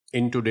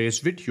In today's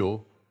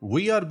video,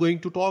 we are going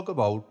to talk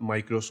about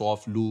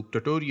Microsoft Loop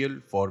tutorial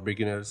for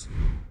beginners.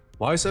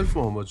 Myself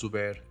Mohammad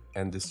Zubair,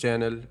 and this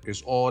channel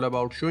is all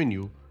about showing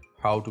you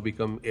how to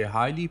become a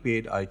highly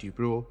paid IT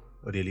pro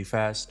really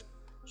fast.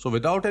 So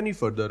without any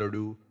further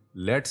ado,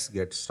 let's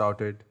get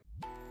started.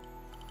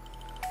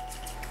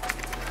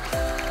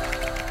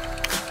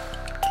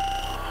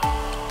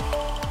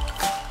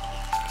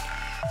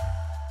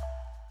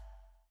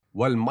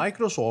 While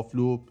Microsoft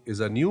Loop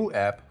is a new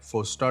app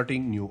for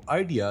starting new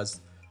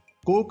ideas,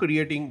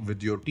 co-creating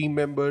with your team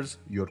members,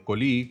 your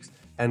colleagues,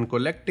 and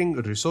collecting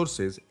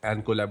resources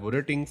and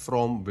collaborating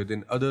from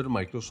within other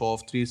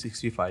Microsoft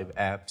 365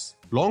 apps.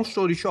 Long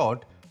story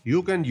short,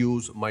 you can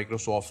use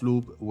Microsoft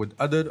Loop with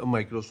other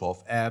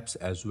Microsoft apps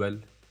as well.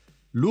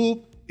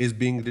 Loop is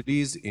being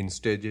released in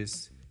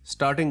stages,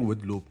 starting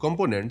with Loop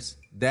components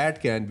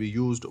that can be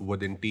used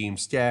within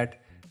Teams chat,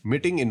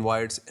 meeting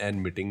invites,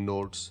 and meeting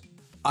notes.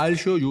 I'll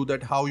show you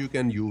that how you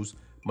can use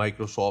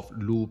Microsoft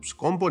Loop's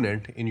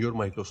component in your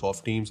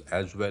Microsoft Teams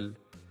as well.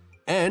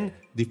 And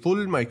the full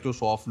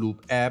Microsoft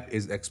Loop app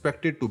is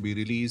expected to be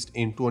released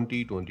in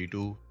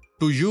 2022.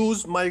 To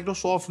use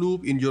Microsoft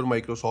Loop in your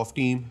Microsoft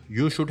team,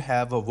 you should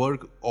have a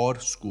work or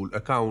school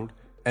account,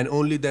 and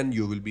only then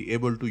you will be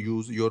able to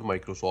use your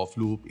Microsoft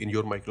Loop in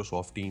your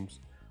Microsoft Teams.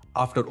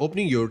 After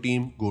opening your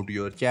team, go to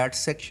your chat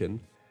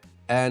section,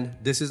 and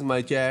this is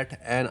my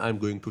chat, and I'm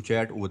going to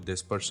chat with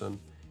this person.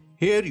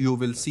 Here you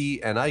will see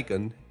an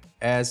icon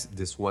as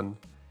this one.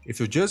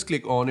 If you just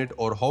click on it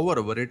or hover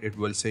over it, it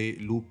will say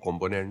loop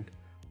component.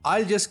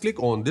 I'll just click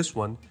on this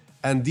one,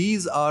 and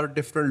these are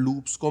different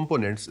loops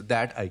components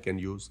that I can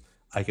use.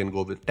 I can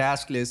go with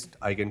task list,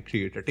 I can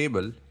create a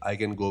table, I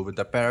can go with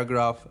a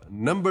paragraph,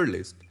 number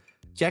list,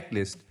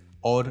 checklist,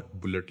 or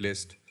bullet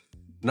list.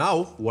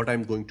 Now what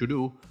I'm going to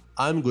do,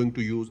 I'm going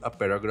to use a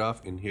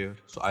paragraph in here.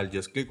 So I'll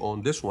just click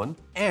on this one,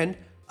 and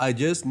I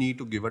just need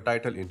to give a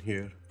title in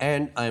here,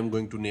 and I am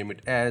going to name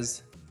it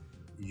as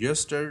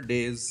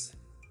yesterday's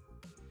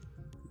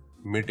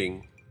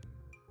meeting,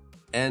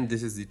 and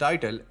this is the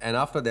title. And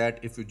after that,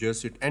 if you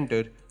just hit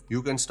enter,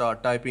 you can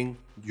start typing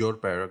your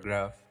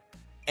paragraph.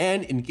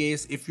 And in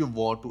case if you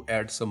want to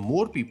add some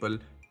more people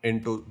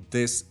into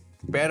this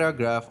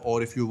paragraph,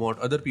 or if you want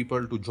other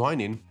people to join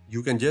in,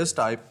 you can just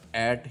type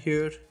add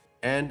here,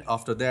 and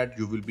after that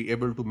you will be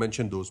able to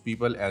mention those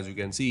people. As you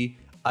can see,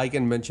 I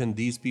can mention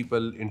these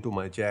people into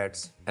my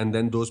chats, and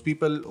then those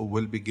people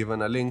will be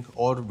given a link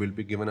or will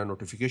be given a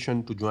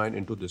notification to join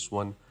into this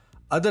one.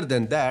 Other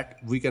than that,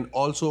 we can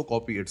also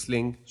copy its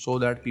link so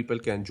that people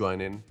can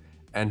join in.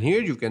 And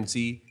here you can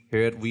see,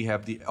 here we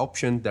have the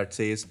option that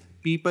says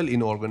people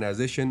in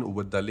organization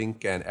with the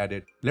link can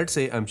edit. Let's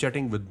say I'm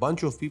chatting with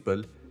bunch of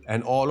people,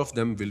 and all of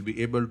them will be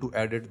able to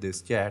edit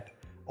this chat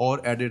or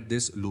edit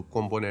this loop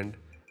component.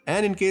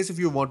 And in case if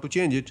you want to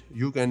change it,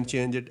 you can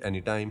change it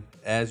anytime.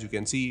 As you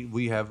can see,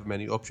 we have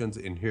many options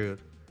in here.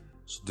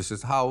 So this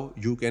is how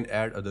you can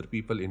add other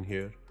people in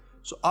here.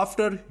 So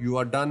after you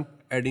are done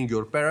adding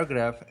your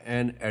paragraph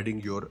and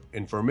adding your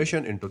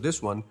information into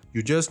this one,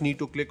 you just need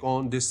to click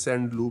on this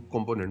send loop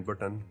component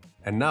button.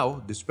 And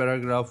now this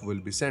paragraph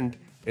will be sent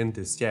in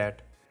this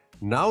chat.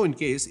 Now in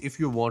case if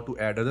you want to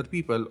add other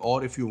people,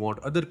 or if you want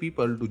other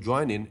people to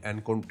join in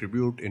and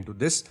contribute into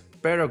this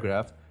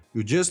paragraph,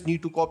 you just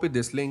need to copy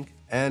this link,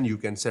 and you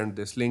can send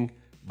this link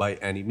by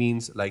any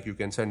means, like you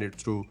can send it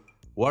through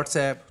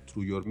WhatsApp,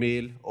 through your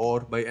mail, or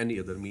by any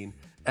other mean.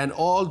 And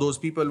all those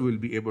people will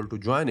be able to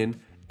join in,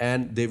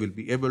 and they will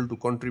be able to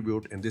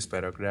contribute in this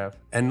paragraph.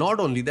 And not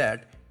only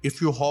that,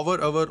 if you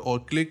hover over or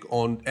click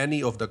on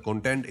any of the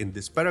content in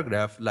this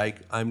paragraph, like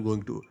I'm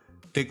going to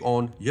click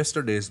on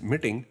yesterday's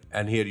meeting,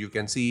 and here you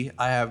can see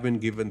I have been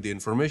given the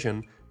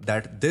information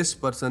that this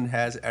person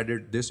has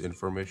added this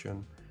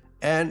information.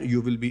 And you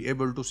will be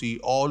able to see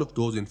all of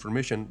those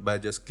information by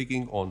just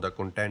clicking on the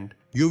content.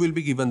 You will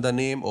be given the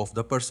name of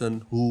the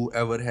person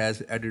whoever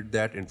has added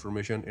that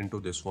information into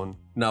this one.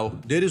 Now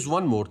there is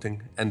one more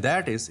thing, and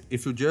that is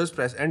if you just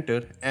press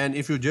enter, and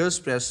if you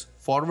just press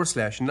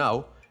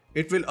 /now,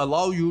 it will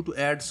allow you to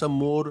add some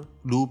more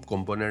loop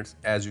components.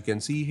 As you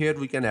can see here,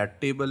 we can add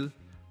table,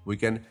 we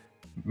can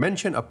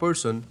mention a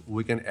person,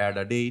 we can add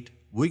a date,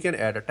 we can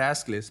add a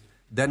task list.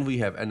 Then we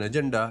have an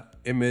agenda,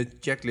 image,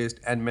 checklist,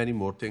 and many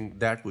more things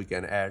that we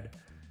can add.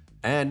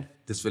 And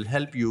this will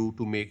help you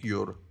to make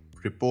your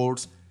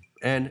reports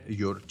and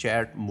your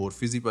chat more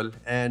visible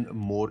and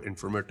more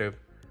informative.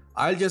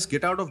 I'll just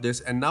get out of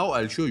this, and now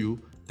I'll show you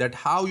that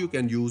how you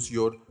can use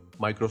your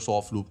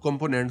Microsoft Loop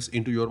components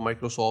into your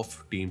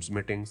Microsoft Teams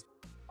meetings.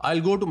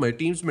 I'll go to my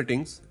Teams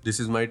meetings.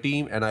 This is my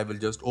team, and I will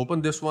just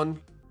open this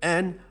one,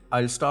 and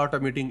I'll start a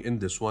meeting in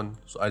this one.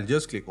 So I'll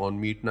just click on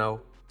meet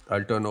now.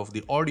 I'll turn off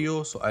the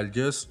audio, so I'll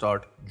just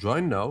start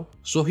join now.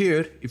 So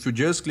here, if you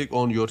just click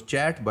on your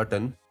chat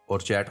button or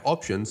chat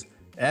options,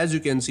 as you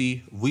can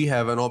see, we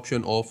have an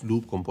option of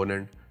loop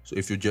component. So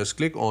if you just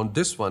click on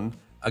this one,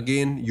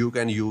 again, you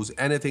can use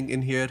anything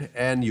in here,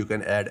 and you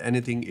can add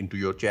anything into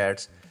your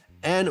chats.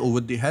 And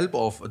with the help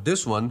of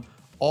this one,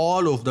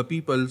 all of the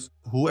people,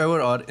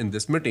 whoever are in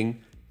this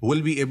meeting,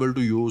 will be able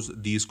to use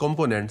these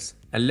components.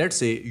 And let's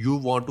say you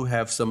want to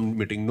have some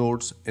meeting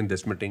notes in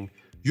this meeting.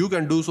 You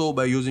can do so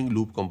by using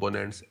loop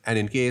components. And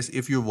in case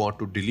if you want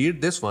to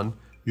delete this one,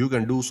 you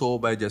can do so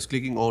by just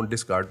clicking on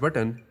discard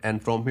button,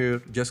 and from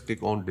here just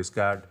click on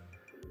discard.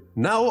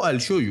 Now I'll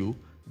show you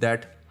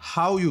that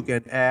how you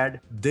can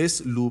add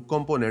this loop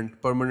component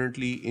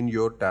permanently in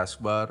your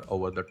taskbar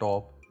over the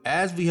top.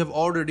 As we have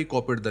already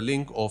copied the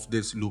link of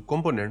this loop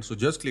component, so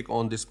just click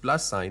on this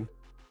plus sign,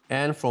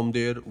 and from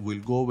there we'll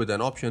go with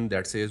an option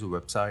that says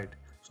website.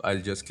 So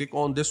I'll just click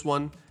on this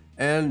one,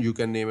 and you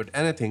can name it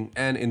anything,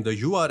 and in the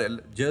URL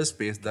just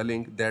paste the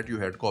link that you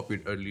had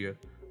copied earlier.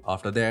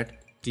 After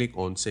that, click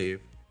on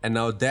save. And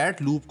now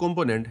that loop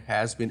component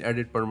has been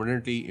added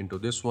permanently into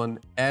this one.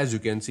 As you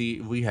can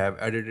see, we have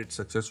added it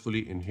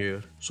successfully in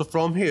here. So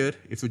from here,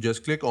 if you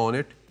just click on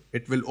it,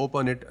 it will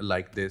open it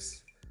like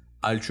this.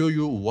 I'll show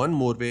you one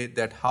more way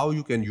that how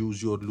you can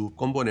use your loop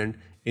component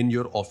in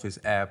your Office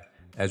app.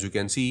 As you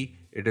can see,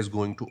 it is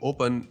going to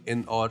open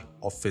in our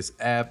Office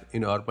app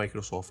in our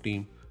Microsoft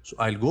team. So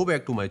I'll go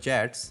back to my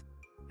chats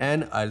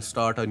and I'll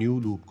start a new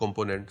loop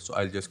component. So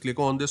I'll just click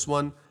on this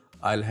one.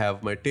 I'll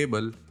have my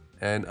table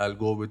and I'll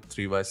go with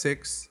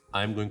 3x6.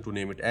 I'm going to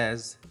name it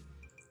as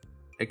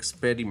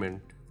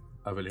experiment.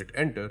 I will hit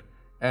enter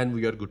and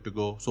we are good to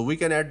go. So we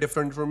can add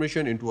different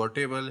information into our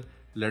table.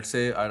 Let's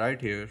say I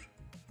write here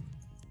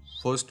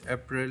 1st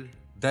April,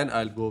 then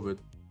I'll go with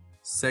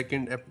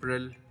 2nd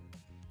April,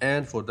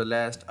 and for the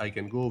last I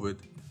can go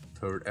with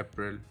 3rd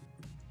April.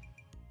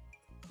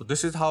 So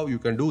this is how you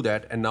can do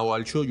that, and now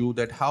I'll show you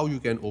that how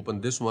you can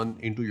open this one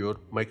into your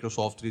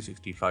Microsoft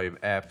 365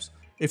 apps.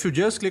 If you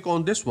just click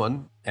on this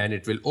one and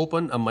it will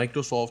open a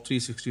Microsoft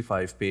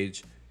 365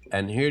 page,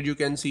 and here you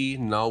can see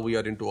now we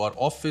are into our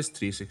Office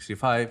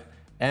 365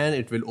 and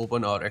it will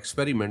open our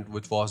experiment,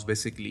 which was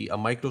basically a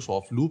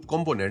Microsoft loop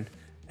component,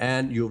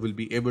 and you will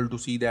be able to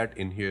see that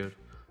in here.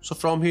 So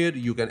from here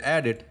you can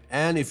add it,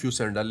 and if you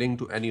send a link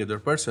to any other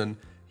person,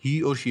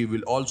 he or she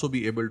will also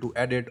be able to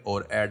edit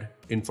or add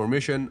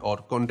information or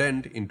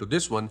content into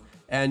this one,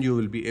 and you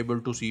will be able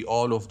to see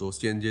all of those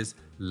changes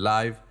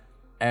live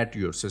at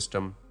your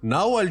system.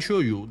 Now I'll show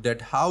you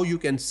that how you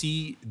can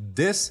see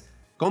this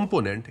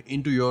component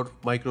into your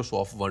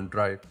Microsoft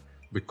OneDrive,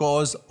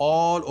 because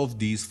all of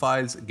these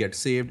files get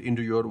saved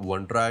into your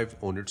OneDrive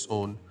on its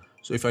own.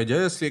 So if I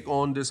just click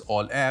on this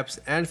all apps,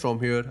 and from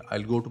here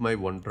I'll go to my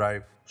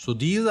OneDrive. So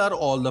these are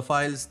all the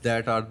files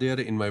that are there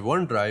in my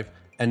OneDrive.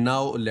 And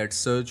now let's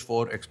search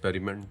for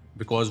experiment,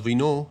 because we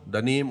know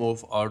the name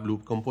of our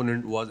loop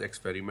component was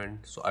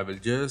experiment. So I will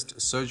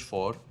just search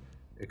for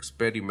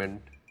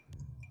experiment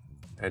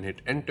and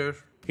hit enter.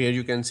 Here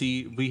you can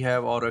see we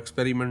have our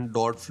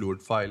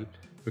experiment.fluid file,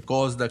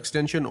 because the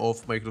extension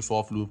of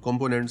Microsoft loop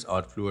components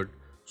are fluid.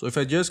 So if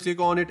I just click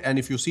on it, and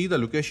if you see the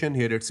location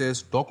here, it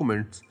says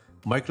documents,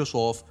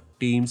 Microsoft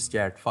Teams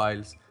chat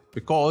files,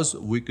 because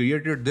we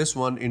created this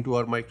one into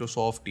our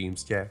Microsoft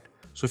Teams chat.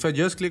 So if I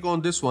just click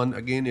on this one,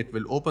 again it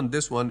will open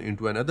this one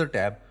into another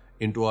tab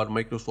into our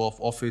Microsoft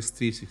Office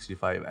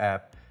 365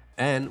 app,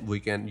 and we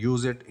can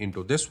use it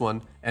into this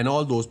one, and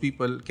all those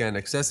people can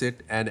access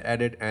it and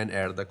edit and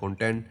add the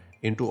content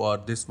into our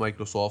this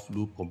Microsoft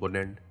loop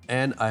component.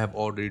 And I have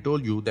already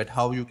told you that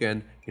how you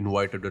can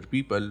invite other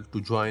people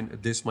to join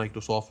this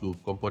Microsoft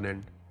loop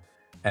component.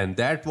 And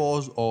that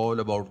was all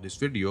about this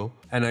video,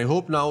 and I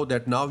hope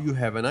now you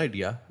have an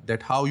idea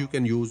that how you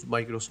can use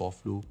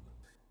Microsoft Loop.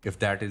 If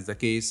that is the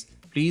case,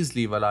 please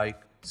leave a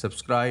like,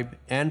 subscribe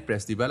and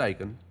press the bell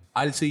icon.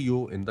 I'll see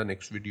you in the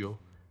next video.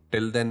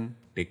 Till then,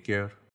 take care.